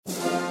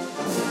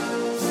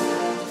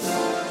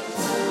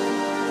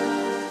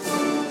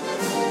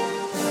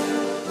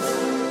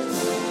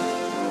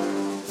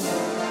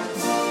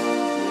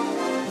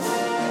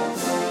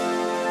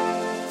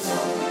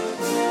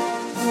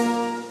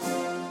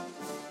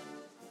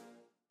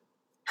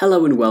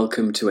Hello and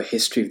welcome to A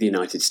History of the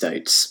United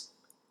States,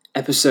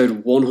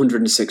 episode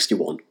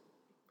 161,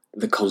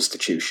 The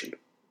Constitution.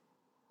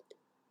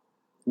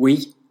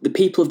 We, the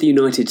people of the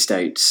United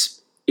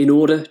States, in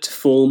order to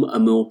form a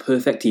more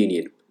perfect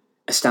union,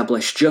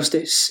 establish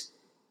justice,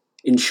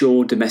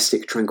 ensure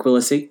domestic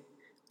tranquility,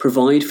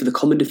 provide for the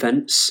common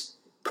defence,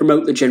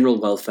 promote the general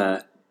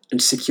welfare,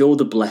 and secure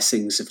the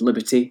blessings of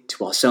liberty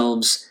to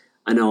ourselves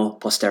and our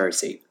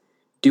posterity,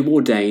 do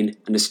ordain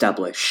and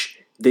establish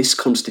this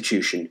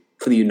Constitution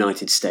for the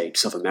United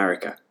States of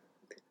America.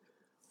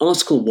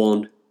 Article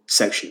 1,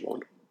 Section 1.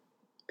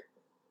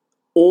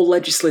 All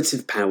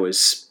legislative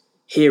powers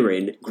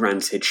herein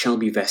granted shall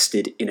be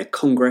vested in a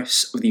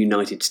Congress of the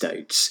United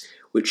States,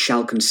 which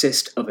shall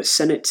consist of a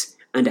Senate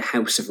and a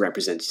House of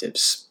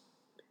Representatives.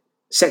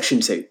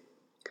 Section 2.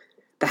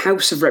 The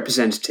House of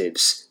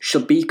Representatives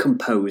shall be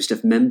composed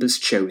of members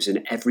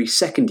chosen every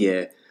second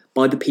year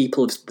by the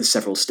people of the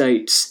several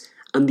states,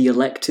 and the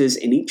electors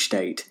in each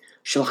state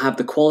shall have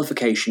the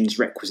qualifications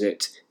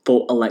requisite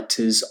for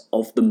electors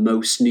of the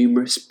most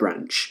numerous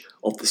branch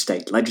of the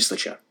state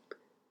legislature.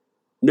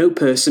 No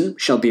person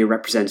shall be a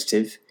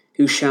representative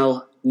who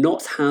shall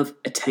not have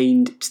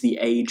attained to the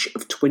age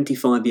of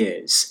 25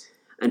 years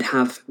and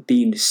have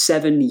been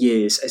 7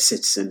 years a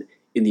citizen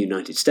in the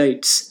United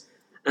States,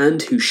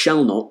 and who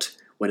shall not,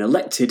 when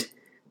elected,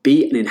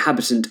 be an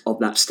inhabitant of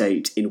that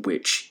state in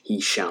which he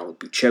shall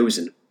be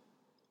chosen.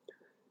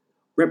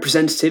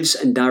 Representatives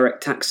and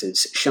direct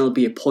taxes shall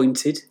be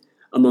appointed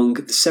among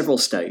the several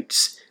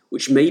states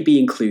which may be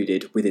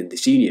included within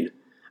this union,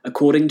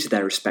 according to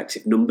their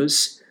respective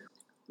numbers,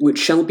 which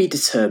shall be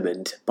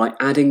determined by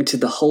adding to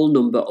the whole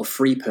number of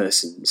free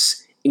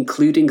persons,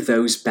 including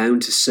those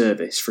bound to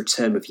service for a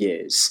term of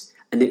years,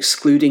 and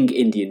excluding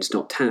Indians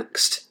not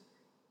taxed,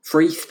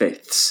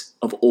 3/5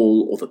 of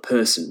all other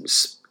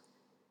persons.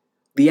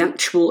 The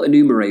actual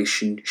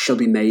enumeration shall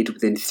be made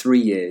within 3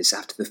 years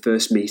after the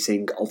first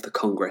meeting of the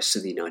Congress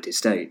of the United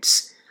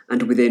States,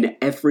 and within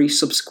every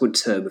subsequent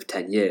term of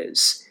 10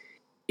 years,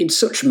 in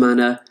such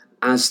manner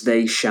as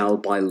they shall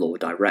by law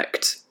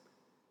direct.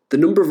 The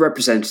number of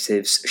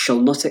representatives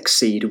shall not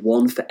exceed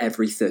 1 for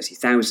every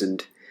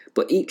 30,000,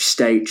 but each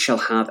state shall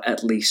have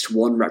at least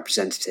 1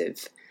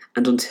 representative,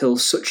 and until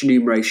such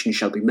enumeration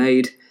shall be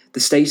made, the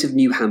state of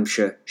New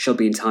Hampshire shall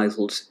be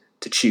entitled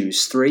to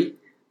choose 3,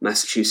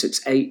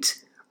 Massachusetts 8,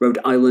 Rhode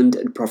Island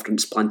and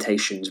Providence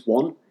Plantations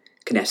 1,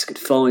 Connecticut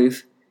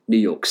 5, New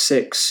York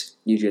 6,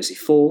 New Jersey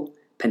 4,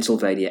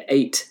 Pennsylvania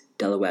 8,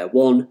 Delaware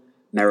 1,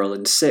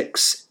 Maryland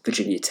 6,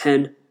 Virginia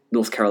 10,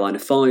 North Carolina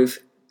 5,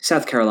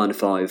 South Carolina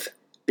 5,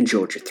 and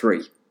Georgia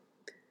 3.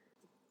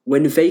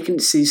 When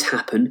vacancies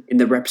happen in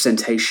the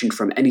representation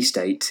from any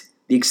state,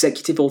 the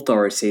executive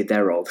authority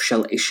thereof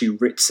shall issue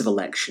writs of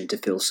election to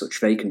fill such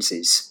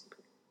vacancies.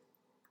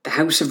 The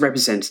House of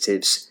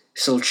Representatives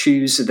shall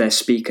choose their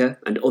Speaker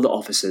and other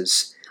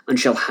officers, and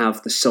shall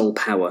have the sole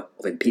power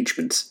of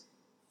impeachment.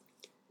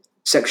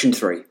 Section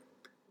 3.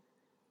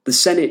 The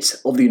Senate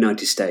of the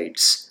United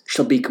States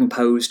shall be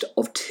composed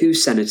of 2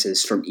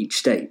 senators from each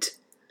state,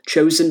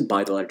 chosen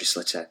by the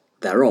legislature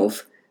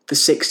thereof for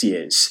 6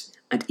 years,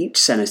 and each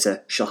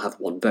senator shall have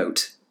 1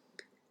 vote.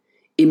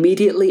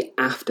 Immediately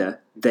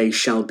after they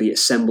shall be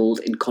assembled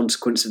in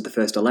consequence of the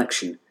first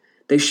election,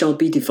 they shall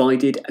be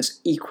divided as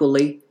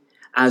equally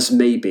as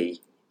may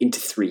be into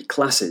 3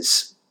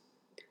 classes.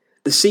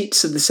 The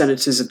seats of the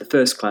senators of the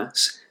first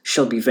class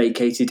shall be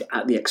vacated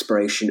at the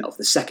expiration of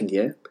the 2nd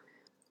year,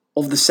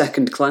 of the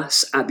second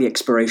class at the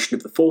expiration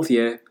of the 4th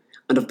year,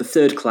 and of the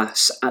third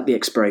class at the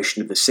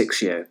expiration of the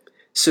 6th year,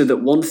 so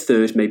that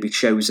 1/3 may be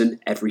chosen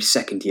every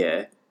 2nd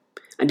year,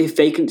 and if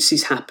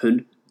vacancies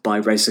happen by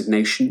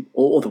resignation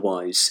or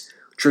otherwise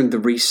during the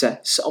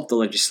recess of the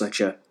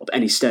legislature of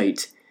any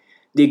state,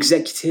 the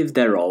executive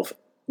thereof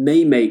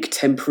may make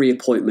temporary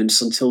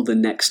appointments until the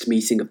next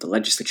meeting of the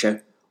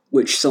legislature,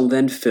 which shall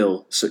then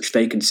fill such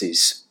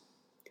vacancies.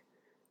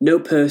 No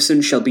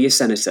person shall be a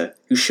senator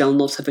who shall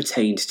not have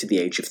attained to the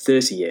age of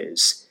 30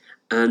 years,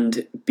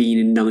 and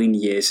been 9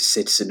 years a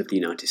citizen of the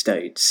United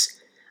States,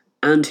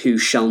 and who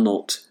shall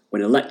not,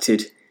 when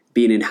elected,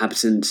 be an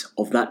inhabitant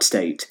of that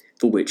state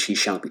for which he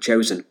shall be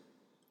chosen.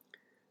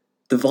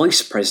 The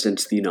Vice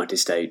President of the United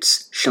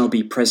States shall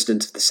be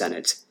President of the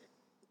Senate,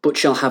 but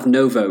shall have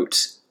no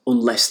vote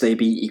unless they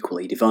be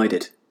equally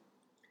divided.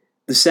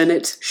 The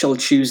Senate shall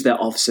choose their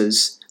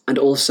officers, and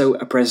also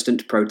a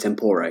President pro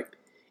tempore,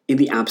 in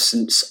the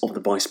absence of the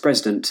Vice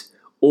President,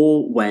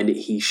 or when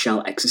he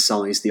shall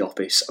exercise the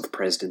office of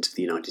President of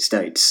the United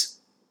States.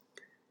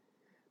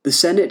 The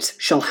Senate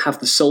shall have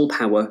the sole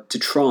power to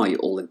try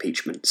all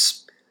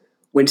impeachments.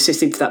 When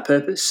sitting for that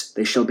purpose,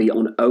 they shall be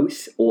on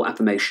oath or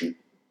affirmation.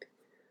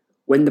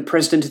 When the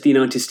President of the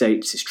United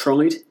States is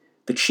tried,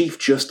 the Chief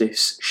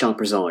Justice shall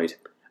preside,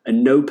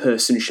 and no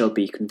person shall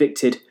be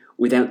convicted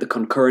without the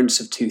concurrence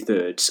of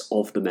 2/3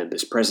 of the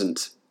members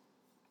present.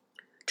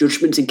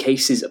 Judgment in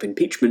cases of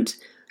impeachment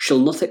shall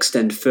not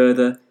extend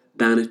further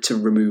than to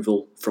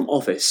removal from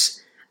office,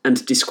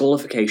 and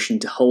disqualification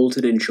to hold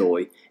and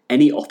enjoy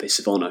any office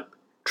of honour,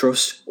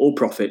 trust, or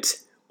profit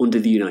under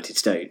the United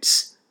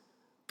States,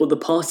 but the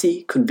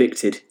party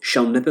convicted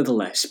shall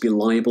nevertheless be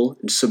liable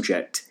and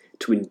subject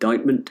to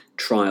indictment,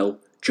 trial,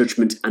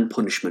 judgment and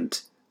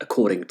punishment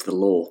according to the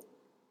law.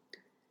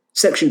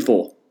 Section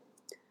 4.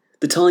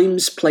 The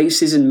times,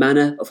 places and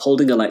manner of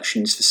holding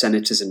elections for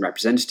senators and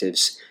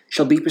representatives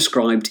shall be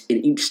prescribed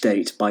in each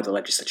state by the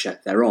legislature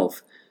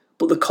thereof,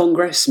 but the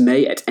Congress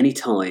may at any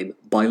time,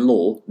 by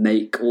law,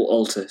 make or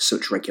alter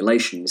such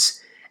regulations,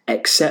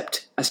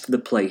 except as to the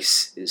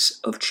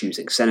places of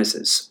choosing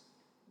senators.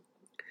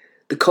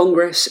 The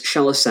Congress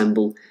shall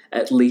assemble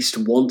at least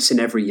once in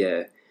every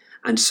year,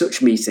 and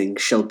such meeting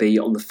shall be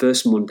on the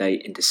first Monday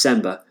in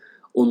December,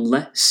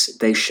 unless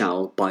they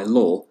shall, by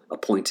law,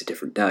 appoint a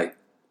different day.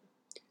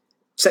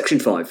 Section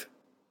 5.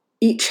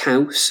 Each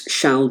House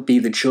shall be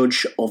the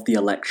judge of the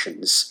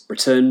elections,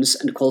 returns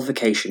and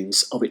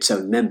qualifications of its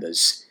own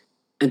members,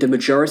 and a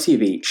majority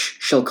of each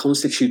shall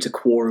constitute a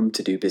quorum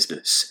to do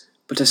business,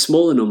 but a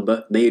smaller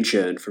number may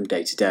adjourn from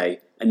day to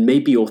day, and may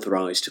be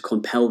authorised to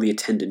compel the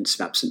attendance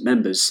of absent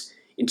members,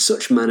 in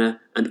such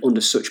manner and under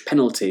such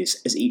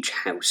penalties as each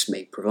House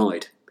may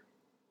provide.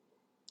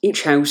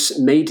 Each House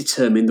may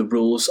determine the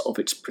rules of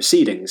its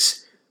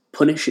proceedings,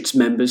 punish its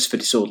members for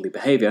disorderly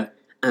behaviour,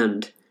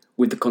 and,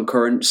 with the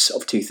concurrence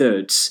of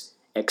 2/3,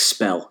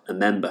 expel a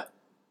member.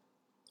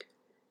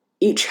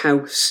 Each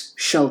House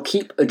shall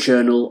keep a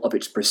journal of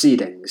its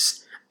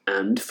proceedings,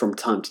 and, from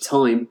time to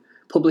time,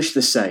 publish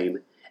the same,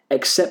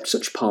 except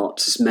such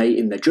parts as may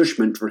in their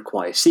judgment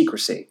require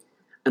secrecy,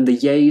 and the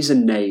yeas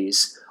and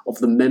nays of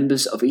the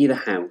members of either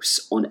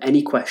House on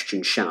any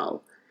question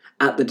shall,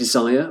 at the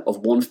desire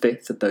of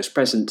 1/5 of those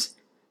present,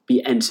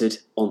 be entered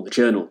on the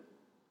journal.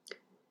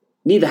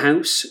 Neither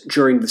House,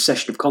 during the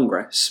session of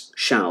Congress,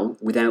 shall,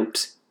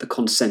 without the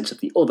consent of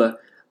the other,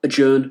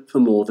 adjourn for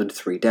more than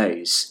 3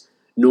 days,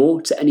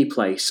 nor to any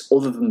place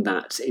other than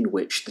that in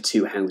which the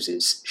two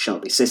Houses shall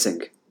be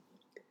sitting.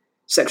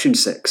 Section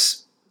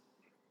 6.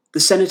 The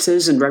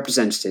Senators and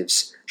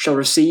Representatives shall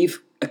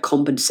receive a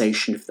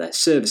compensation for their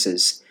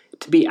services,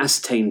 to be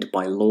ascertained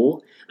by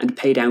law and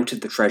paid out of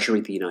the Treasury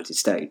of the United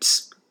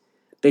States.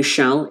 They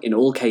shall, in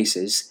all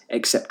cases,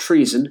 except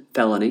treason,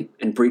 felony,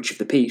 and breach of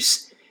the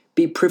peace,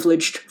 be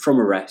privileged from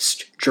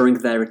arrest during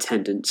their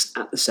attendance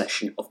at the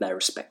session of their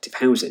respective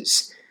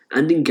Houses,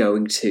 and in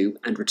going to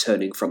and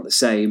returning from the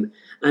same,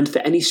 and for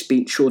any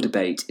speech or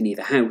debate in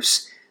either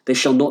House, they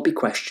shall not be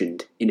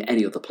questioned in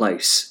any other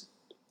place.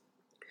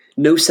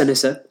 No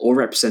senator or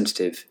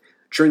representative,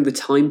 during the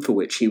time for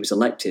which he was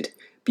elected,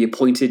 be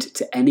appointed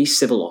to any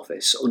civil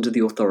office under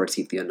the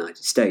authority of the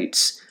United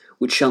States,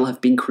 which shall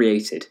have been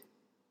created,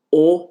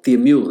 or the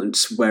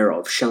emoluments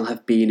whereof shall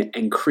have been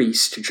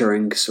increased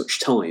during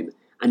such time,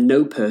 and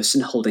no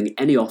person holding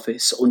any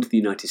office under the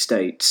United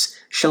States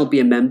shall be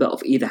a member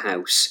of either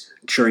House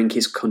during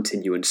his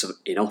continuance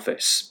in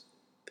office.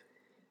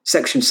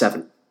 Section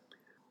 7.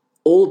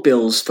 All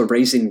bills for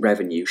raising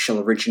revenue shall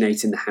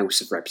originate in the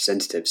House of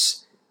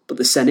Representatives, but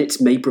the Senate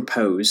may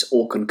propose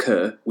or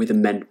concur with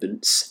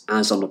amendments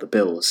as on other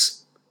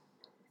bills.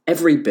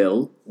 Every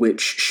bill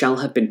which shall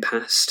have been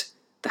passed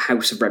the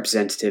House of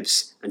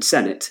Representatives and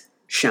Senate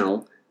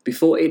shall,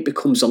 before it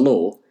becomes a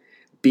law,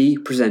 be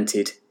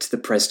presented to the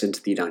President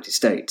of the United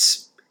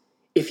States.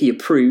 If he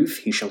approve,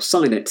 he shall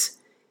sign it,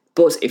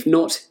 but if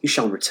not, he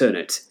shall return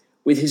it,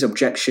 with his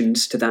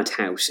objections to that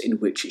House in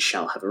which it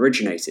shall have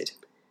originated,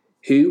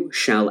 who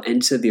shall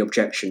enter the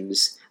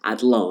objections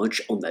at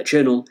large on their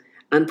journal,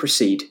 and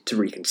proceed to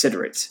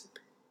reconsider it.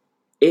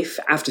 If,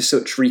 after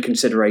such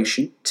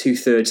reconsideration,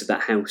 2/3 of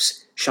that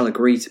House shall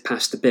agree to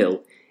pass the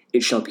bill,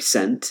 it shall be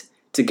sent,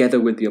 together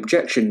with the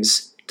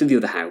objections, to the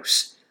other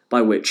House,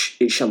 by which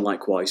it shall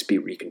likewise be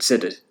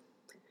reconsidered.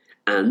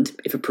 And,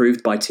 if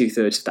approved by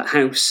 2/3 of that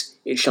House,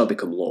 it shall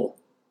become law.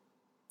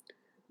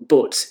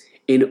 But,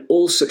 in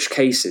all such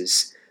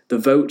cases, the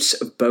votes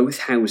of both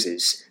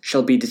Houses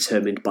shall be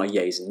determined by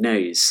yeas and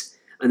nays,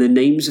 and the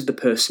names of the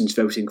persons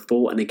voting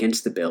for and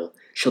against the bill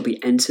shall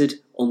be entered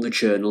on the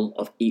journal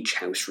of each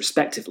House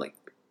respectively.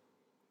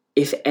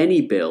 If any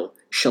bill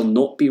shall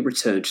not be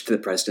returned to the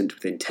President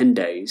within 10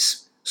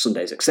 days,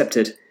 Sundays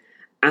excepted,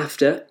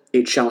 after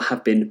it shall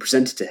have been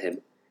presented to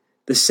him,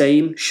 the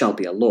same shall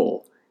be a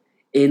law,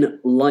 in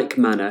like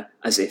manner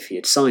as if he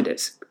had signed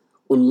it,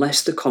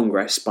 unless the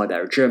Congress by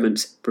their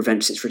adjournment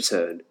prevents its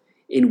return,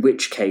 in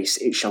which case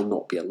it shall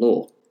not be a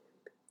law.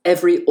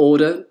 Every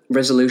order,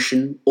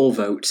 resolution, or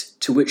vote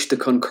to which the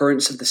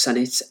concurrence of the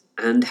Senate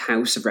and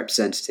House of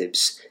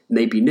Representatives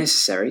may be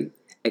necessary,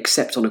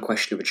 except on a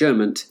question of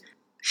adjournment,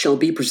 shall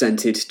be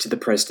presented to the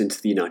President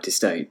of the United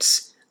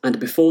States, and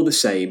before the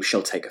same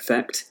shall take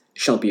effect,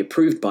 shall be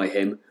approved by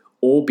him,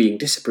 or being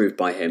disapproved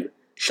by him,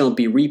 shall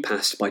be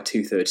repassed by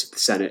 2/3 of the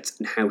Senate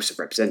and House of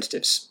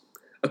Representatives,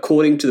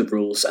 according to the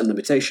rules and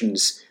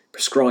limitations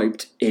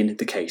prescribed in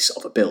the case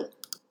of a bill.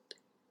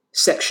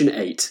 Section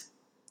 8.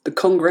 The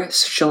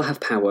Congress shall have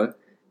power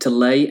to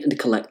lay and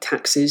collect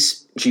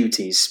taxes,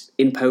 duties,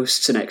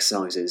 imposts and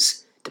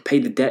excises, to pay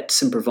the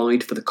debts and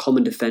provide for the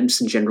common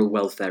defence and general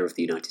welfare of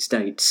the United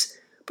States,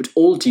 but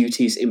all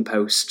duties,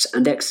 imposts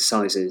and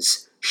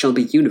excises shall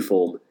be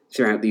uniform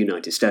throughout the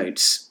United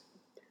States.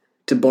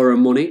 To borrow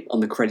money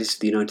on the credit of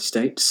the United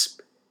States.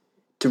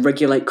 To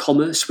regulate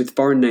commerce with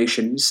foreign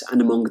nations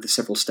and among the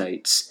several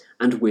states,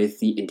 and with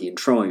the Indian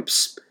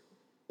tribes.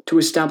 To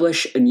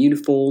establish a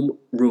uniform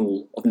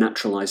rule of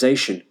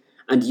naturalization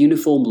and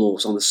uniform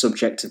laws on the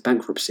subject of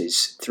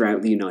bankruptcies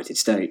throughout the United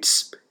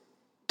States.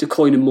 To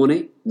coin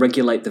money,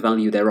 regulate the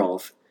value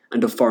thereof,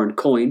 and of foreign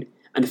coin,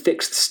 and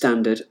fix the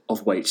standard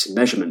of weights and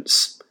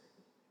measurements.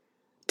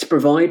 To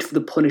provide for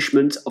the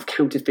punishment of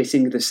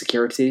counterfeiting the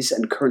securities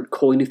and current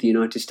coin of the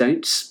United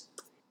States.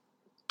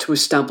 To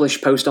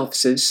establish post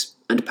offices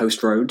and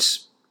post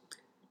roads.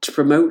 To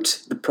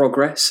promote the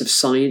progress of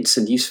science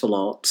and useful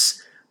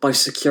arts by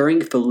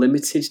securing for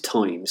limited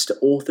times to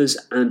authors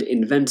and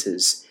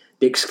inventors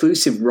the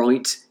exclusive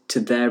right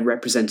to their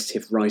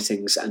representative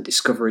writings and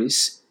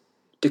discoveries.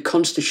 To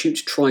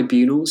constitute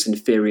tribunals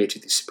inferior to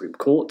the Supreme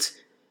Court.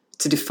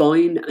 To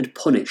define and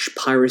punish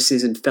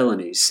piracies and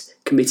felonies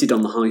committed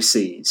on the high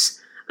seas,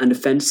 and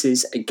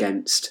offences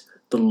against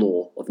the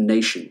law of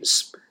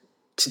nations.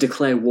 To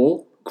declare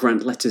war,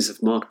 grant letters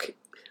of marque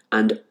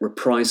and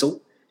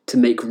reprisal, to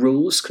make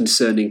rules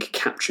concerning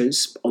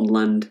captures on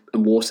land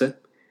and water,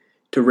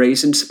 to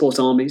raise and support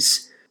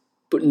armies,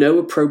 but no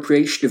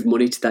appropriation of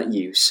money to that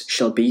use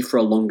shall be for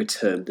a longer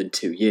term than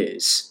 2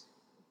 years.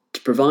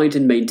 To provide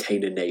and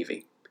maintain a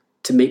navy.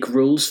 To make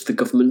rules for the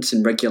government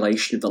and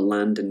regulation of the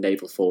land and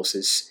naval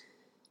forces,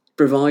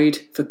 provide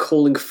for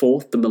calling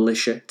forth the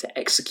militia to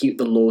execute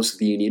the laws of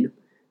the Union,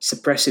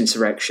 suppress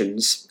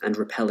insurrections, and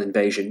repel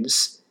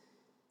invasions,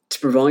 to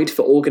provide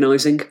for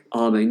organising,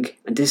 arming,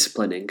 and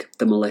disciplining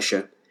the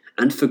militia,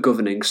 and for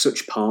governing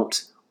such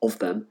part of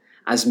them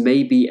as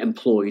may be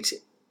employed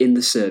in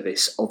the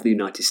service of the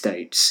United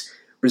States,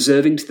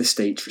 reserving to the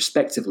states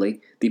respectively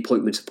the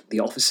appointment of the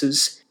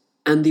officers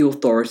and the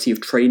authority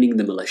of training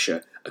the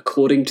militia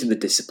according to the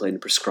discipline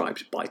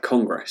prescribed by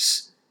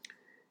Congress.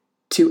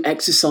 To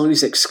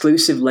exercise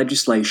exclusive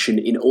legislation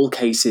in all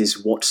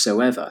cases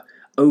whatsoever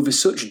over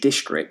such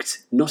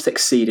district not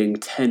exceeding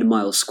 10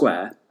 miles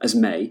square as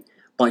may,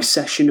 by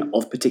cession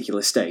of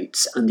particular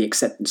states and the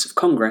acceptance of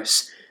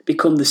Congress,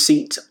 become the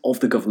seat of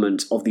the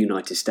government of the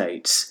United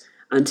States,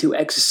 and to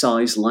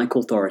exercise like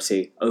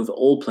authority over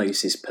all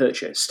places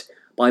purchased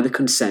by the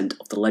consent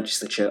of the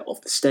legislature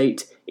of the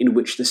state in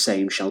which the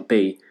same shall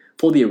be,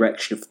 for the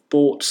erection of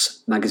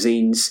forts,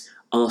 magazines,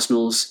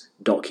 arsenals,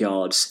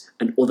 dockyards,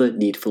 and other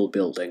needful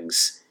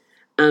buildings,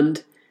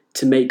 and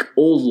to make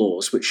all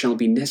laws which shall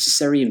be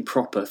necessary and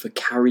proper for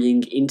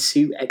carrying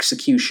into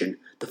execution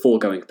the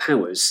foregoing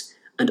powers,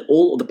 and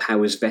all other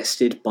powers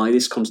vested by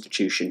this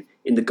Constitution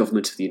in the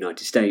government of the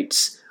United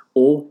States,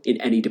 or in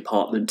any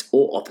department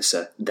or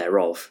officer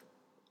thereof.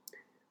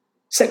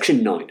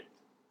 Section 9.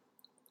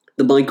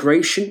 The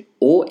migration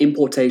or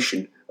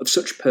importation of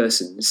such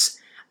persons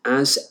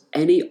as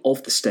any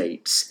of the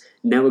states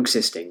now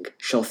existing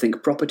shall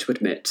think proper to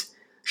admit,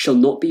 shall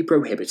not be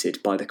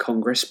prohibited by the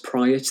Congress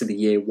prior to the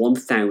year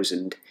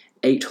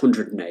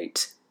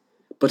 1808,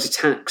 but a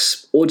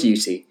tax or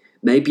duty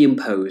may be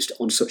imposed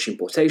on such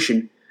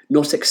importation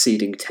not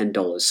exceeding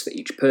 $10 for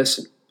each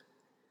person.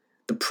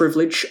 The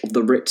privilege of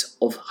the writ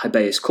of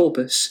habeas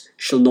corpus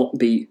shall not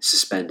be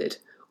suspended,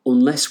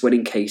 unless when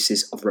in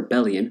cases of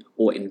rebellion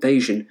or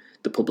invasion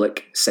the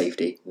public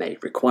safety may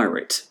require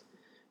it.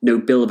 No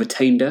bill of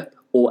attainder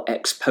or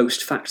ex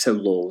post facto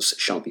laws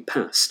shall be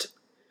passed.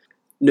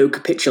 No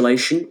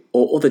capitulation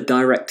or other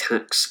direct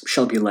tax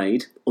shall be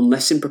laid,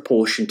 unless in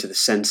proportion to the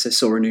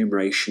census or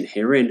enumeration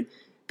herein,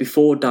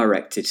 before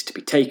directed to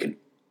be taken.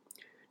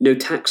 No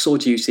tax or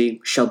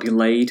duty shall be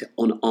laid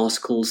on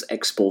articles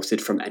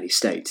exported from any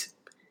state.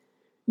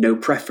 No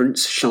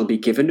preference shall be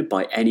given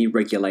by any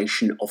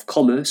regulation of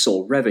commerce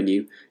or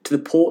revenue to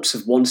the ports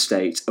of one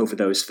state over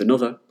those of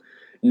another,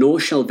 nor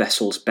shall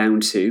vessels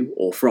bound to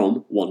or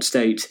from one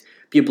state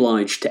be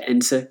obliged to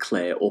enter,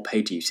 clear, or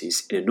pay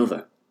duties in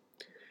another.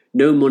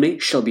 No money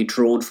shall be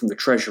drawn from the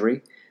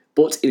Treasury,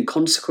 but in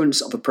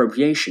consequence of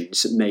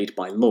appropriations made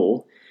by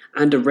law,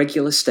 and a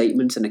regular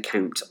statement and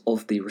account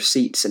of the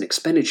receipts and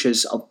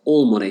expenditures of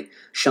all money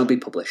shall be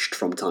published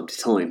from time to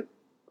time.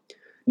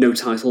 No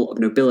title of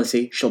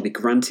nobility shall be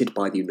granted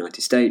by the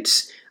United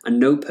States, and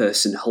no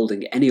person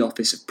holding any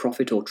office of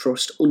profit or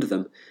trust under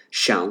them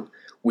shall,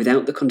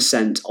 without the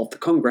consent of the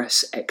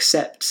Congress,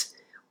 accept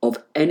of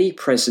any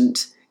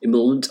present,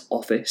 emolument,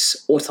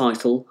 office, or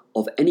title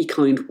of any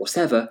kind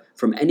whatever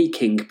from any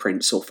king,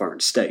 prince, or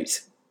foreign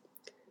state.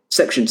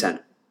 Section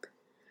 10.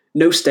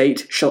 No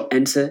state shall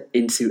enter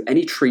into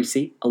any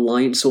treaty,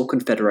 alliance, or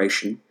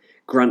confederation,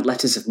 grant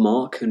letters of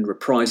marque and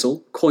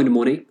reprisal, coin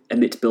money,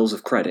 emit bills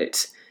of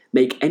credit,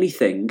 make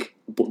anything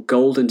but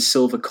gold and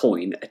silver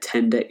coin a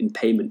tender in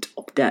payment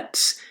of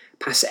debts,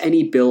 pass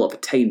any bill of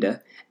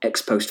attainder,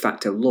 ex post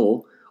facto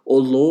law,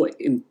 or law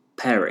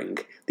impairing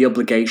the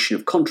obligation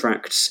of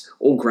contracts,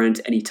 or grant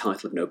any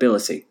title of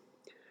nobility.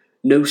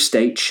 No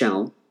state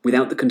shall,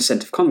 without the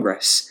consent of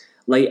Congress,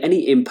 lay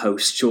any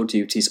imposts or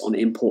duties on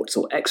imports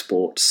or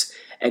exports,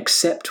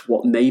 except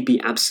what may be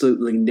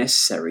absolutely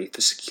necessary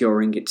for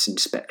securing its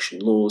inspection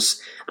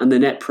laws and the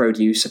net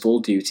produce of all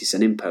duties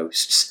and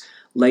imposts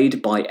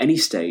laid by any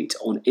state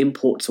on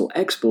imports or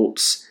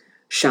exports,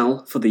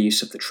 shall, for the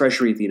use of the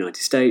Treasury of the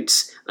United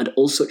States, and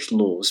all such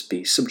laws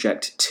be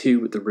subject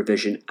to the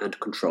revision and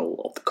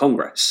control of the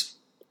Congress.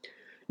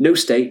 No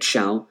state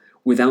shall,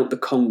 without the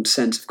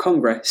consent of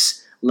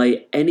Congress,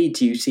 lay any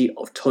duty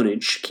of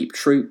tonnage, keep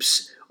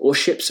troops, or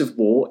ships of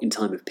war in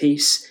time of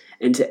peace,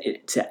 enter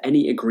into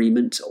any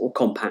agreement or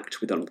compact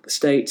with another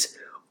state,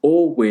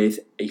 or with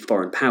a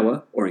foreign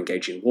power, or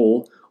engage in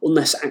war,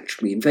 unless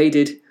actually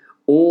invaded,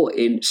 or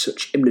in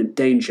such imminent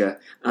danger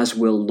as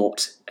will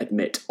not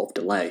admit of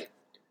delay.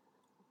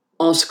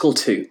 Article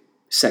 2,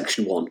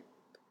 Section 1.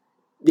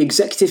 The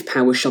executive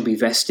power shall be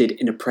vested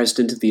in a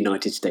President of the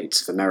United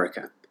States of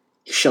America.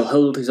 He shall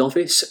hold his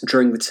office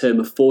during the term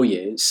of 4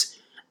 years,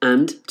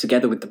 and,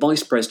 together with the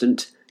Vice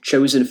President,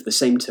 chosen for the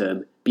same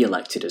term, be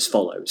elected as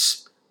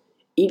follows.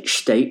 Each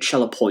state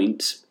shall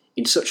appoint,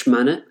 in such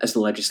manner as the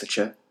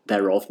legislature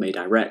thereof may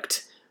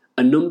direct,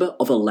 a number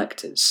of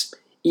electors,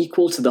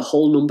 equal to the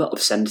whole number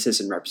of senators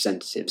and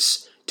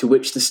representatives, to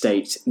which the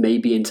state may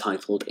be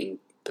entitled in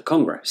the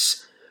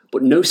Congress,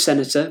 but no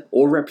senator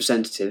or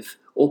representative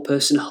or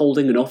person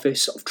holding an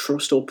office of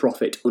trust or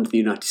profit under the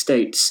United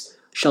States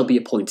shall be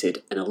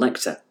appointed an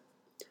elector.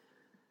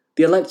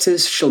 The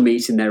electors shall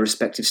meet in their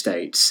respective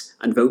states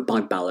and vote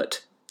by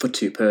ballot for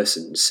 2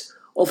 persons,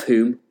 of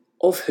whom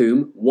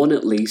one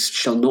at least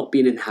shall not be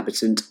an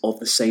inhabitant of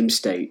the same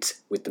state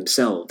with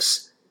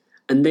themselves,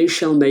 and they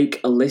shall make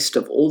a list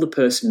of all the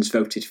persons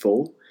voted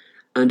for,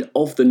 and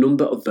of the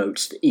number of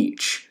votes to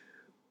each,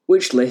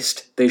 which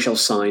list they shall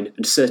sign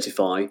and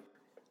certify,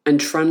 and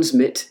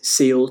transmit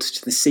sealed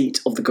to the seat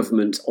of the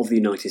government of the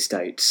United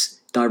States,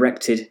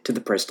 directed to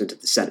the President of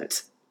the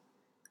Senate.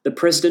 The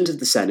President of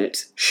the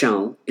Senate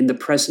shall, in the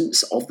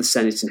presence of the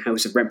Senate and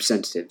House of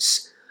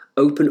Representatives,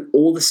 open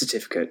all the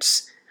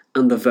certificates,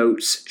 and the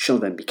votes shall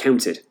then be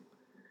counted.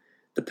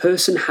 The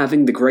person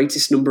having the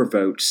greatest number of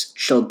votes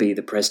shall be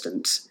the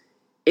President,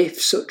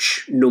 if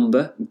such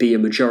number be a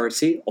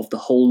majority of the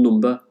whole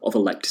number of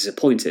electors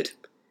appointed,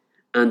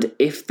 and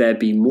if there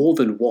be more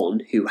than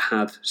one who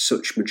have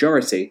such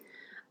majority,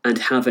 and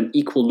have an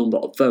equal number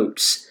of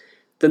votes,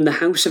 then the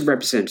House of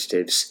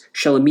Representatives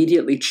shall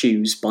immediately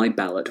choose by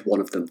ballot one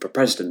of them for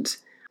President,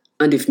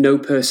 and if no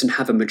person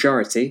have a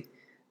majority,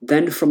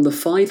 then from the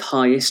 5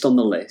 highest on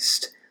the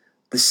list,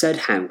 the said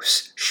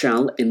House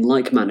shall in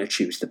like manner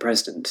choose the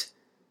President.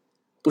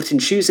 But in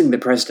choosing the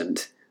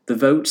President, the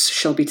votes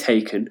shall be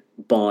taken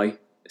by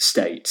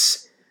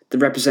states, the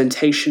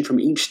representation from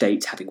each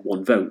state having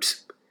 1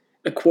 vote.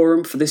 A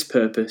quorum for this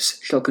purpose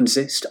shall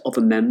consist of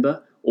a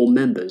member or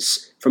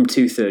members from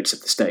 2/3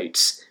 of the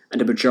states,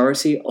 and a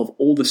majority of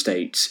all the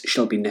states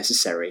shall be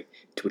necessary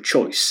to a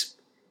choice.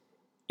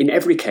 In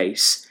every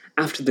case,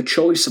 after the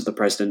choice of the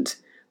President,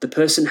 the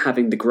person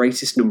having the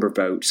greatest number of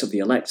votes of the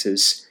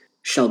electors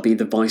shall be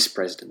the Vice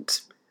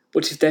President.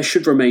 But if there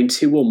should remain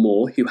 2 or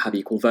more who have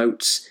equal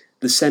votes,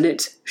 the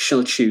Senate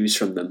shall choose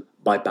from them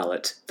by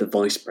ballot the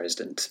Vice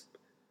President.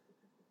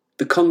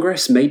 The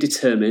Congress may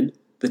determine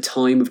the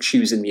time of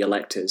choosing the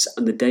electors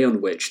and the day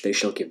on which they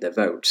shall give their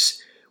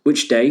votes,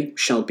 which day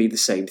shall be the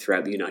same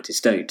throughout the United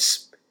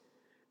States.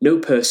 No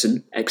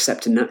person,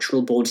 except a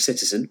natural-born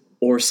citizen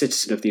or a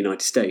citizen of the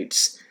United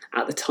States,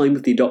 at the time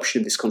of the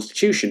adoption of this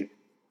Constitution,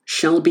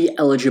 shall be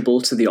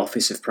eligible to the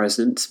office of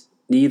President,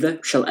 neither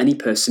shall any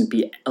person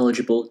be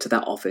eligible to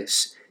that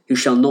office who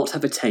shall not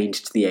have attained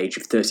to the age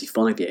of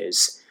 35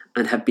 years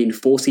and have been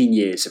 14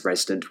 years of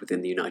resident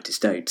within the United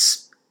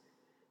States.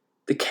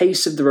 The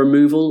case of the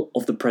removal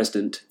of the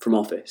President from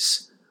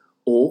office,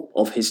 or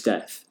of his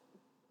death,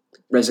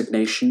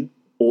 resignation,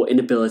 or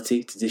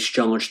inability to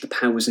discharge the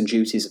powers and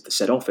duties of the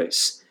said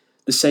office,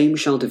 the same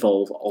shall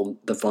devolve on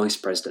the Vice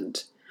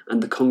President,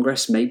 and the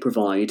Congress may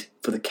provide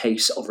for the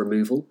case of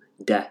removal,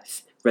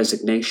 death,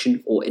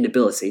 resignation, or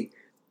inability,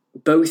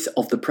 both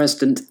of the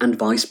President and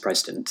Vice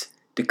President,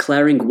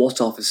 declaring what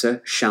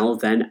officer shall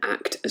then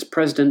act as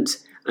President,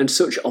 and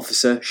such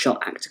officer shall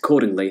act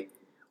accordingly,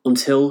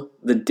 until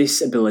the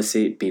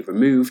disability be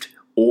removed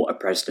or a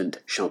President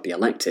shall be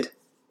elected.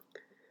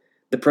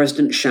 The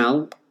President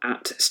shall,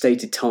 at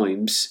stated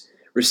times,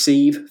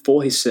 receive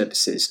for his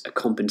services a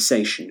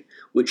compensation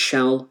which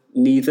shall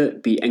neither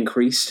be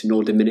increased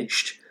nor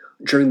diminished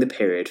during the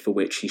period for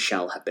which he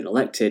shall have been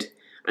elected,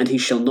 and he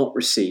shall not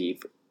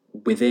receive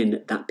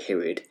within that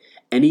period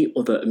any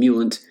other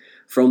emolument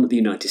from the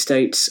United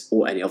States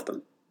or any of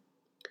them.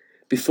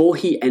 Before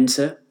he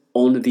enter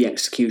on the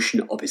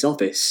execution of his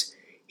office,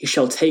 he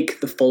shall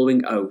take the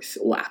following oath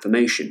or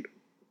affirmation.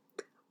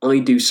 I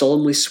do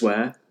solemnly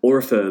swear or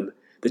affirm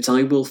that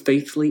I will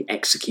faithfully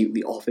execute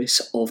the office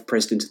of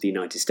President of the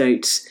United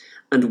States,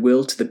 and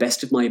will, to the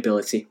best of my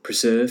ability,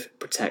 preserve,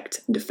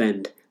 protect, and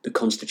defend the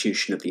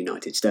Constitution of the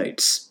United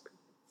States.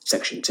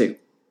 Section 2.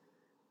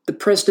 The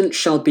President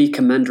shall be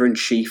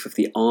Commander-in-Chief of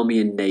the Army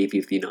and Navy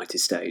of the United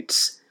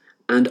States,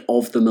 and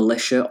of the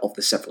militia of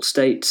the several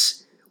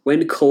states,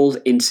 When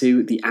called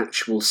into the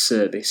actual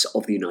service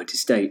of the United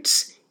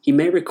States, he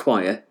may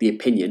require the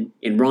opinion,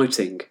 in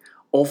writing,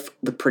 of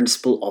the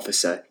principal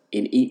officer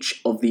in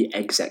each of the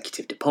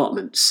executive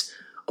departments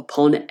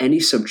upon any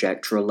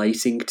subject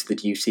relating to the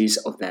duties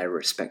of their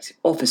respective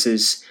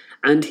officers,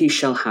 and he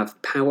shall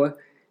have power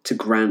to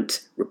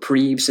grant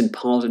reprieves and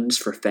pardons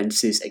for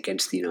offences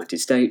against the United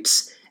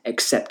States,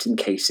 except in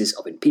cases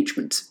of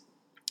impeachment.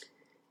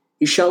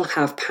 He shall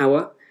have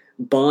power,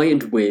 by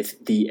and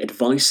with the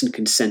advice and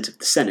consent of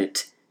the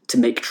Senate, to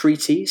make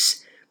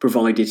treaties,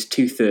 provided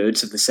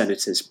 2/3 of the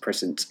senators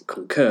present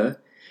concur,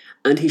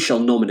 and he shall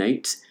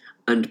nominate,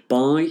 and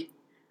by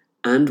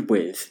and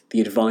with the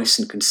advice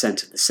and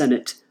consent of the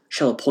Senate,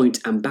 shall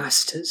appoint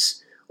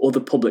ambassadors, or the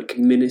public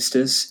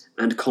ministers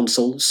and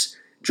consuls,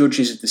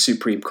 judges of the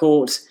Supreme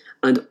Court,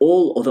 and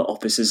all other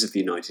officers of the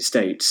United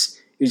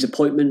States, whose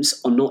appointments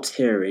are not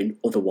herein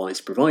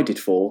otherwise provided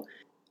for,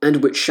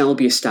 and which shall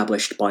be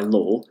established by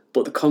law,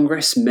 but the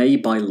Congress may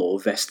by law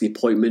vest the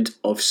appointment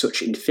of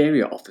such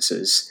inferior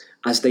officers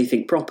as they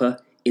think proper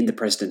in the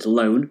President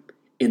alone,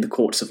 in the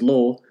courts of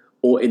law,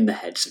 or in the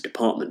heads of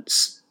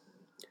departments.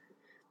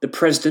 The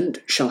President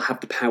shall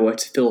have the power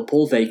to fill up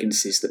all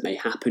vacancies that may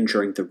happen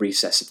during the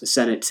recess of the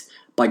Senate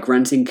by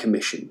granting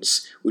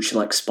commissions, which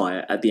shall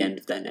expire at the end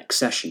of their next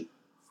session.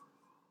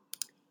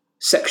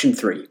 Section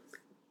 3.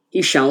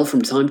 He shall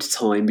from time to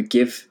time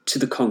give to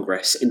the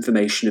Congress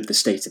information of the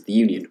state of the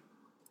Union,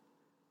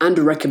 and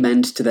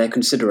recommend to their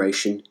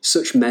consideration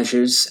such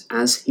measures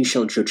as he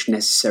shall judge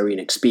necessary and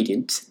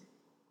expedient.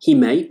 He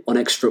may, on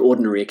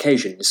extraordinary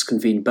occasions,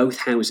 convene both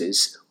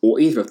houses, or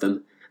either of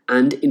them,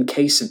 and in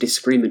case of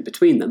disagreement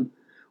between them,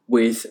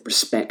 with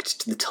respect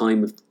to the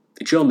time of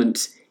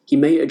adjournment, he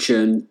may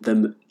adjourn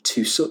them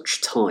to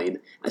such time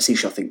as he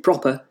shall think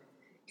proper.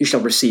 He shall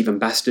receive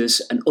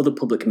ambassadors and other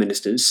public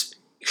ministers.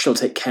 He shall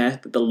take care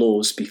that the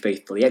laws be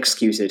faithfully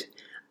executed,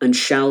 and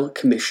shall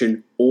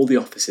commission all the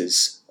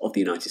officers of the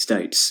United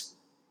States.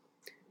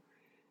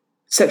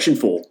 Section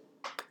 4.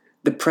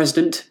 The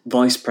President,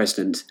 Vice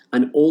President,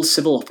 and all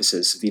civil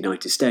officers of the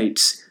United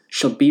States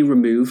shall be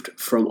removed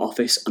from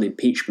office on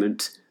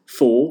impeachment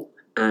for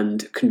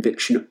and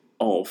conviction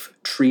of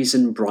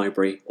treason,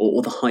 bribery, or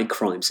other high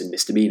crimes and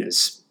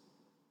misdemeanours.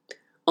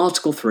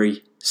 Article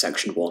 3,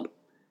 Section 1.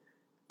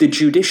 The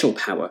judicial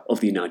power of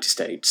the United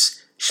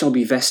States shall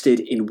be vested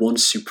in one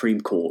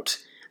Supreme Court,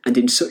 and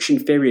in such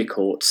inferior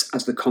courts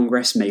as the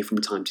Congress may from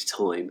time to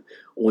time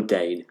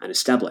ordain and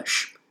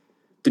establish.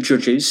 The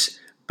judges,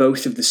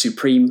 both of the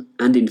Supreme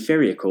and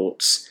inferior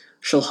courts,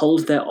 shall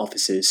hold their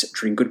offices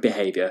during good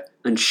behaviour,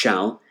 and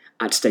shall,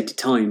 at stated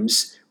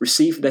times,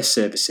 receive for their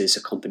services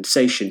a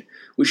compensation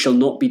which shall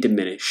not be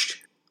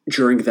diminished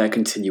during their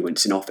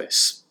continuance in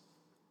office.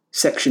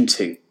 Section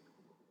 2.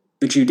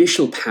 The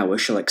judicial power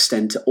shall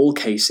extend to all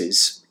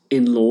cases,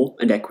 in law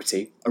and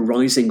equity,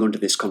 arising under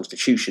this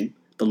Constitution,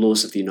 the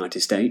laws of the United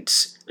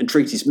States, and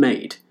treaties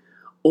made,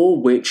 or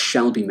which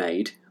shall be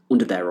made,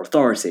 under their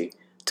authority,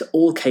 to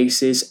all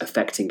cases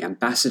affecting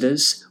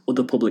ambassadors,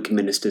 other public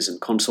ministers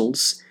and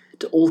consuls,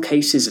 to all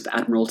cases of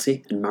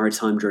admiralty and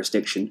maritime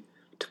jurisdiction,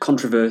 to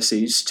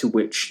controversies to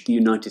which the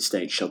United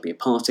States shall be a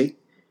party,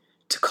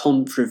 to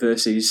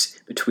controversies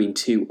between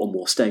two or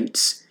more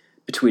states,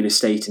 between a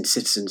state and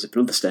citizens of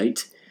another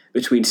state,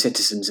 between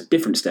citizens of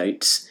different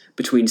states,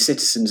 between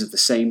citizens of the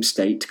same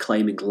state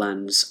claiming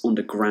lands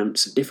under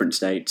grants of different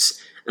states,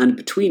 and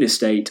between a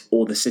state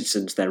or the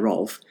citizens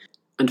thereof,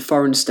 and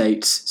foreign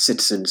states,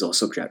 citizens or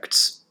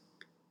subjects.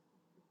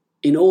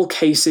 In all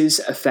cases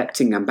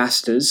affecting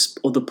ambassadors,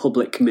 other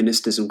public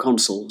ministers and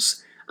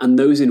consuls, and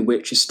those in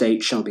which a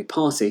state shall be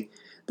party,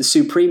 the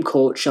Supreme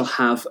Court shall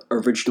have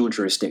original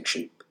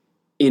jurisdiction.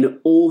 In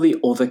all the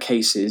other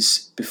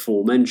cases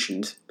before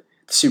mentioned,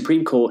 the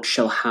Supreme Court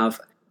shall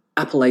have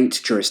appellate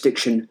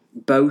jurisdiction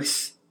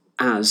both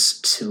as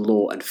to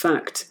law and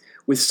fact,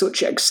 with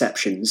such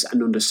exceptions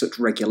and under such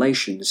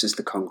regulations as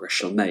the Congress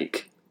shall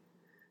make.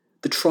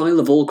 The trial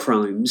of all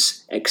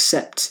crimes,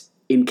 except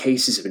in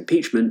cases of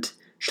impeachment,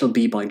 shall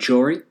be by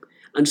jury,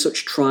 and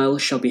such trial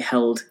shall be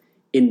held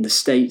in the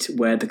state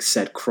where the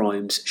said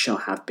crimes shall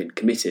have been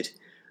committed.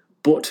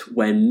 But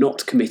when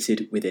not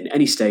committed within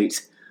any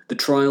state, the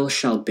trial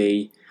shall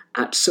be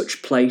at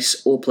such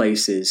place or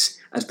places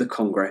as the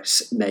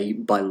Congress may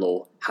by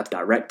law have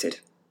directed.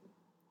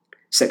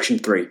 Section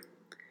 3.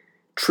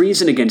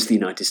 Treason against the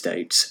United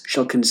States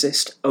shall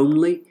consist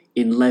only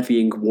in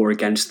levying war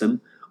against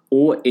them,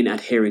 or in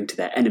adhering to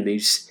their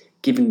enemies,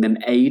 giving them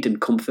aid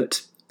and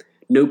comfort.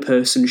 No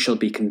person shall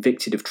be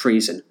convicted of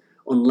treason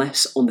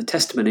unless on the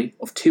testimony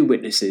of two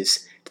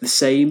witnesses to the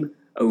same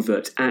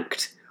overt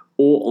act,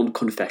 or on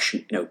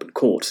confession in open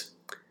court.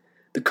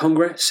 The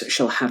Congress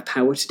shall have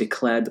power to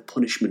declare the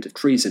punishment of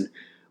treason,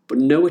 but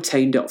no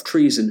attainder of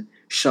treason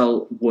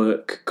shall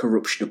work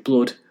corruption of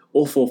blood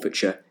or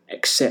forfeiture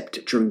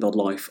except during the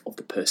life of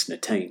the person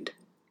attainted.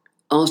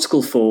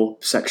 Article 4,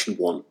 Section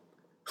 1.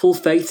 Full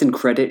faith and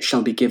credit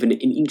shall be given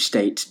in each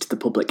state to the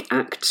public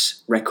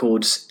acts,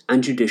 records,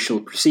 and judicial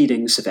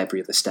proceedings of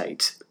every other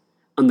state,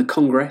 and the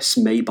Congress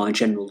may by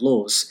general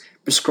laws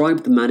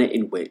prescribe the manner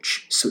in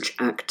which such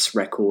acts,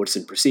 records,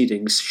 and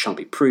proceedings shall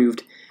be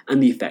proved,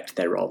 and the effect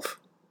thereof.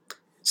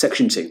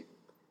 Section 2.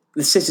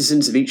 The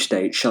citizens of each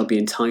state shall be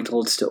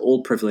entitled to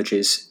all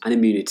privileges and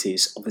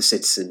immunities of the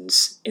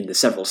citizens in the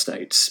several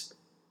states.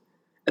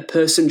 A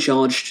person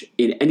charged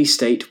in any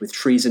state with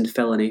treason,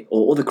 felony,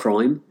 or other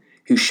crime,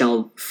 who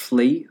shall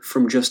flee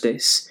from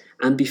justice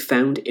and be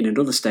found in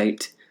another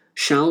state,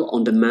 shall,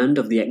 on demand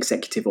of the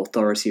executive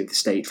authority of the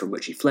state from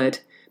which he fled,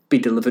 be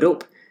delivered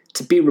up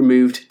to be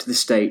removed to the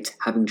state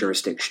having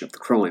jurisdiction of the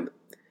crime.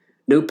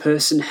 No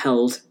person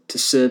held to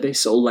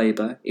service or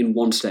labour in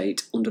one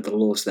state under the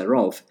laws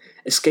thereof,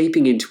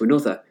 escaping into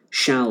another,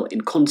 shall,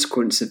 in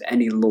consequence of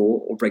any law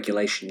or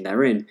regulation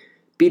therein,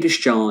 be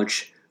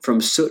discharged from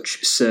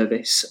such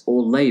service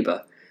or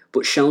labour,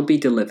 but shall be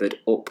delivered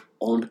up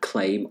on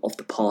claim of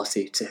the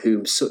party to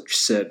whom such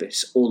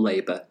service or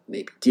labour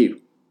may be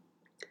due.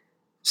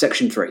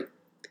 Section 3.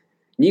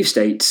 New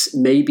states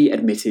may be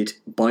admitted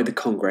by the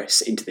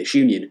Congress into this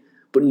Union,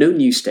 but no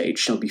new state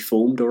shall be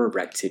formed or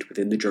erected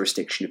within the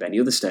jurisdiction of any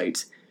other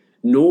state,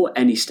 nor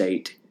any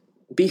state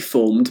be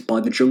formed by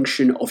the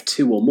junction of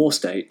two or more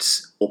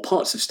states, or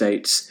parts of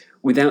states,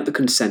 without the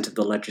consent of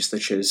the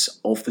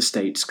legislatures of the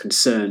states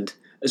concerned,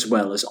 as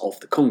well as of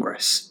the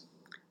Congress.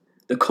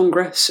 The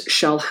Congress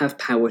shall have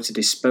power to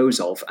dispose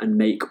of and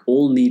make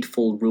all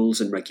needful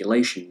rules and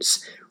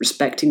regulations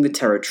respecting the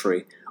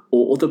territory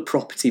or other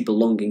property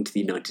belonging to the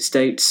United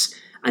States,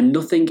 and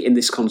nothing in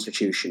this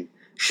Constitution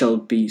shall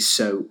be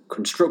so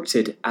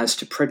constructed as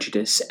to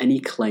prejudice any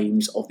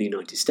claims of the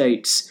United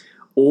States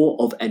or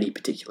of any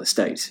particular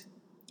state.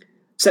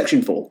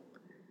 Section 4.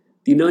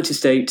 The United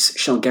States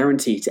shall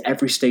guarantee to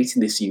every state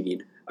in this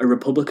Union a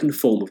republican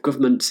form of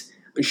government,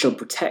 and shall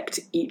protect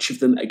each of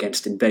them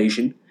against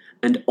invasion,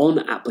 and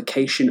on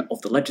application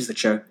of the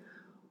legislature,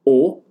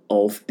 or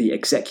of the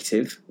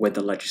executive, when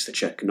the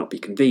legislature cannot be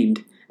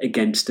convened,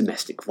 against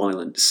domestic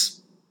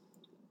violence.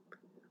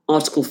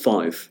 Article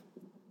 5.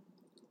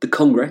 The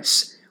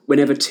Congress,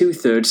 whenever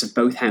 2/3 of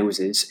both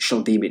houses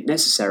shall deem it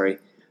necessary,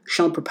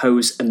 shall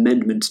propose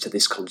amendments to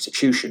this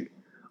Constitution,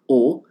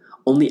 or,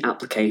 on the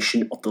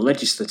application of the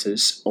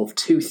legislators of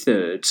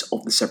 2/3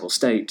 of the several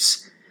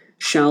states,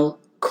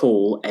 shall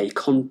call a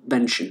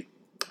convention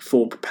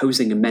for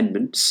proposing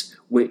amendments,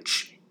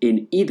 which,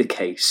 in either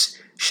case,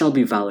 shall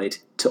be valid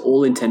to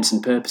all intents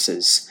and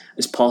purposes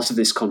as part of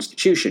this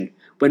Constitution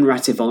when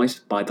ratified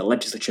by the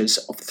legislatures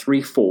of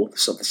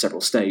 3/4 of the several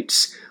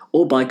states,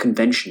 or by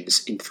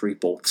conventions in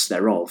 3/4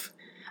 thereof,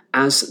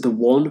 as the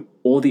one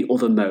or the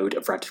other mode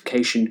of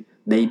ratification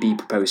may be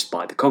proposed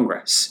by the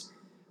Congress,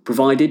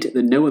 provided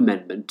that no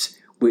amendment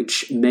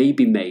which may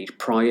be made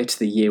prior to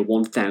the year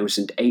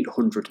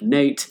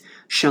 1808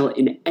 shall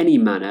in any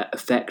manner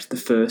affect the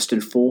first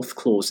and fourth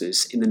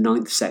clauses in the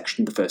 9th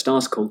section of the first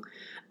article,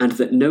 and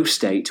that no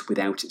state,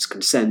 without its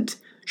consent,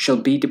 shall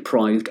be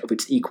deprived of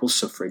its equal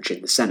suffrage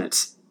in the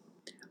Senate.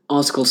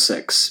 Article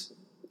 6.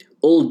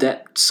 All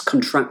debts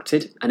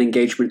contracted and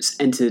engagements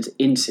entered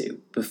into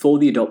before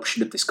the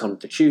adoption of this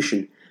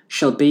Constitution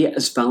shall be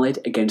as valid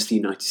against the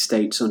United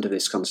States under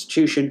this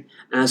Constitution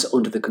as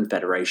under the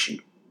Confederation.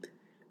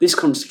 This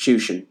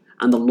Constitution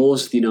and the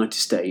laws of the United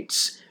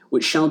States,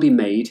 which shall be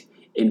made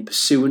in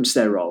pursuance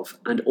thereof,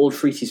 and all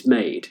treaties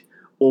made,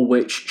 or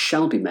which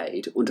shall be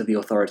made under the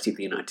authority of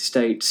the United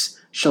States,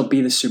 shall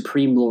be the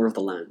supreme law of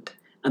the land,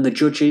 and the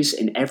judges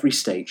in every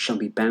state shall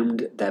be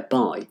bound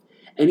thereby,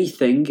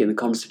 anything in the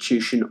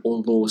Constitution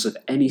or laws of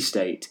any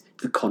state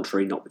to the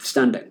contrary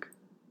notwithstanding.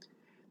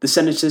 The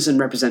senators and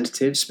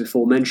representatives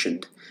before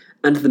mentioned,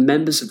 and the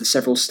members of the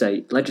several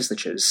state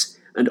legislatures,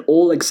 and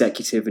all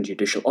executive and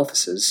judicial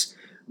officers,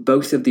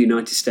 both of the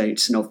United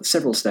States and of the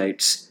several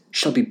states,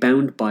 shall be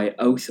bound by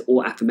oath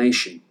or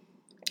affirmation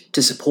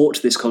to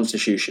support this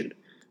Constitution,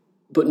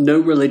 but no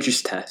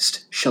religious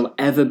test shall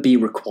ever be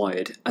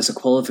required as a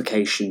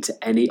qualification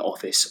to any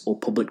office or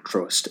public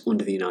trust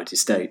under the United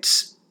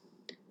States.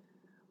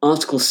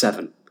 Article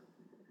 7.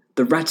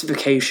 The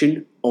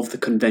ratification of the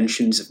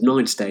conventions of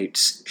 9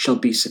 states shall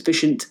be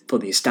sufficient for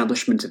the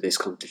establishment of this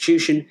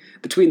Constitution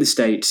between the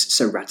states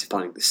so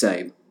ratifying the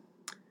same.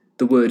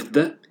 The word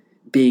 "the"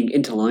 being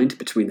interlined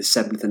between the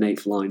 7th and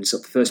 8th lines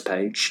of the first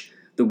page,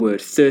 the word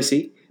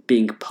 30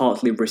 being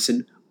partly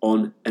written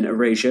on an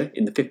erasure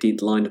in the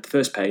 15th line of the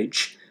first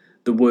page,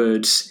 the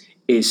words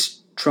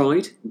 "is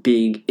tried"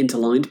 being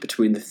interlined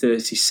between the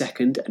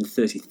 32nd and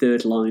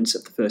 33rd lines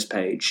of the first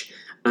page,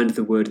 and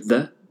the word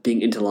 "the"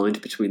 being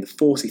interlined between the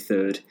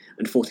 43rd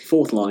and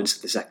 44th lines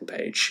of the second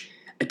page,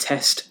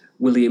 attest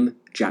William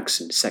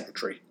Jackson,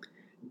 Secretary.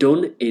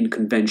 Done in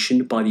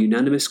convention by the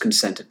unanimous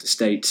consent of the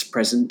states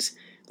present,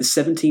 the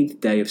 17th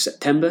day of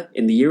September,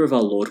 in the year of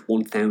our Lord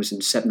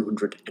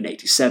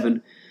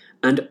 1787,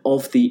 and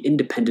of the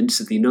independence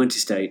of the United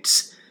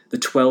States, the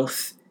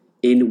 12th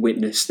in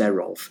witness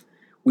thereof.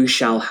 We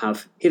shall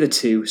have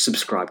hitherto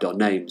subscribed our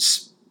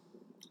names.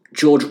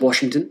 George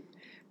Washington,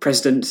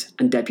 President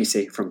and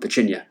Deputy from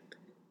Virginia,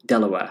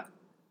 Delaware.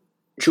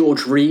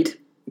 George Reed,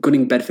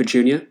 Gunning Bedford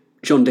Jr.,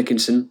 John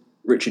Dickinson,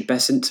 Richard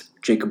Besant,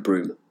 Jacob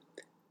Broome.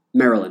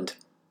 Maryland.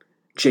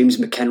 James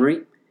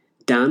McHenry,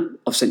 Dan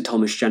of St.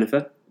 Thomas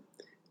Jennifer,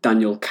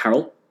 Daniel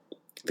Carroll.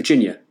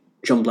 Virginia,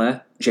 John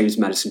Blair, James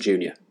Madison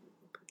Jr.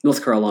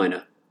 North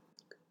Carolina,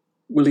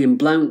 William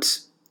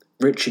Blount,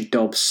 Richard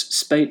Dobbs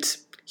Spate,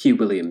 Hugh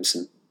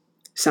Williamson.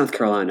 South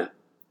Carolina,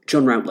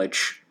 John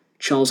Routledge,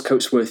 Charles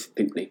Coatsworth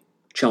Pinckney,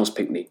 Charles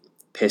Pinckney,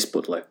 Pierce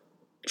Butler.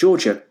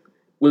 Georgia,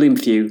 William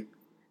Few,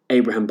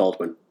 Abraham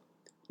Baldwin.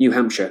 New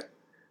Hampshire,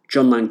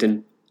 John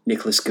Langdon,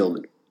 Nicholas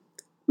Gilman.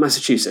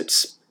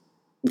 Massachusetts,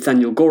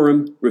 Nathaniel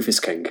Gorham, Rufus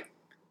King.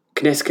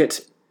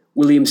 Connecticut,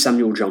 William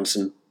Samuel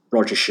Johnson,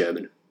 Roger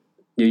Sherman.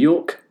 New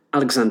York,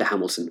 Alexander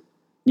Hamilton.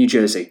 New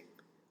Jersey,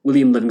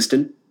 William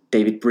Livingston,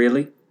 David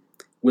Brearley,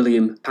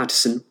 William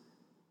Patterson,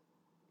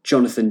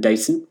 Jonathan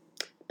Dayton.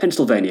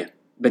 Pennsylvania,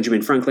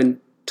 Benjamin Franklin,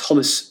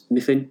 Thomas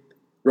Mifflin,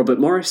 Robert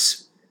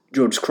Morris,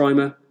 George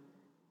Crymer,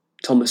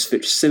 Thomas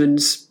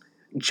Fitzsimmons,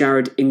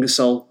 Jared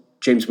Ingersoll,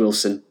 James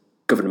Wilson,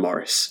 Gouverneur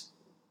Morris.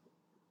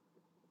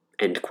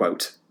 End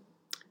quote.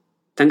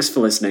 Thanks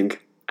for listening.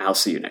 I'll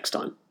see you next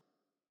time.